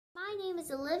My name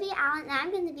is Olivia Allen, and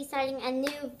I'm going to be starting a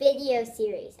new video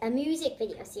series, a music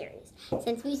video series,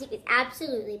 since music is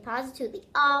absolutely, positively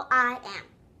all I am.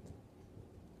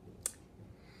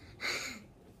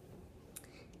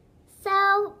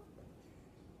 So,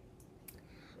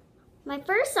 my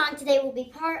first song today will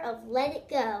be part of Let It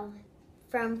Go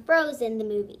from Frozen, the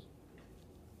movie.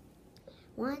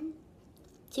 1,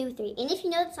 2, 3. And if you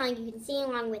know the song, you can sing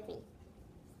along with me.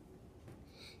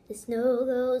 The snow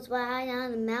goes wide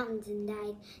on the mountains at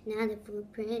night, not a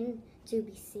footprint to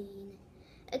be seen.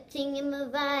 A kingdom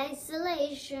of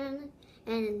isolation,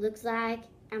 and it looks like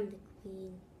I'm the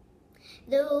queen.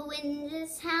 The wind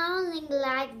is howling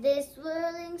like this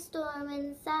swirling storm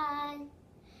inside.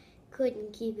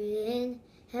 Couldn't keep it in,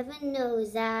 heaven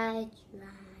knows I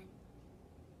tried.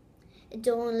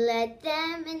 Don't let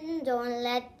them in, don't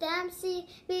let them see.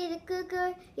 Be the good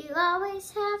girl you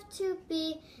always have to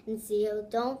be. And seal,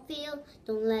 don't feel,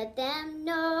 don't let them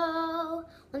know.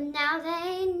 Well, now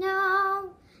they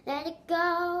know. Let it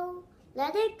go,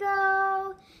 let it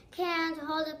go. Can't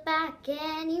hold it back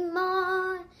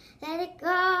anymore. Let it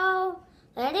go,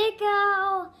 let it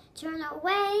go. Turn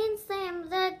away and slam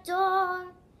the door.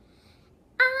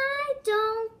 I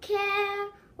don't care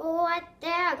what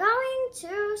they're going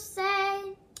to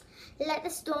say. Let the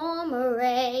storm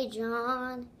rage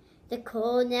on. The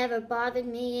cold never bothered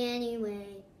me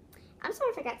anyway. I'm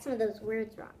sorry if I got some of those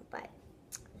words wrong, but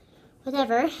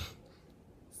whatever.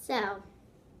 So,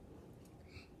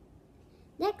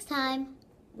 next time,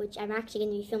 which I'm actually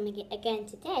going to be filming it again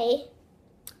today,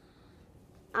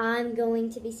 I'm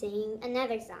going to be singing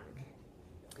another song.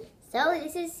 So,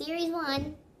 this is Series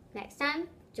 1. Next time,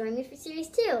 join me for Series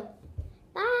 2.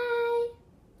 Bye!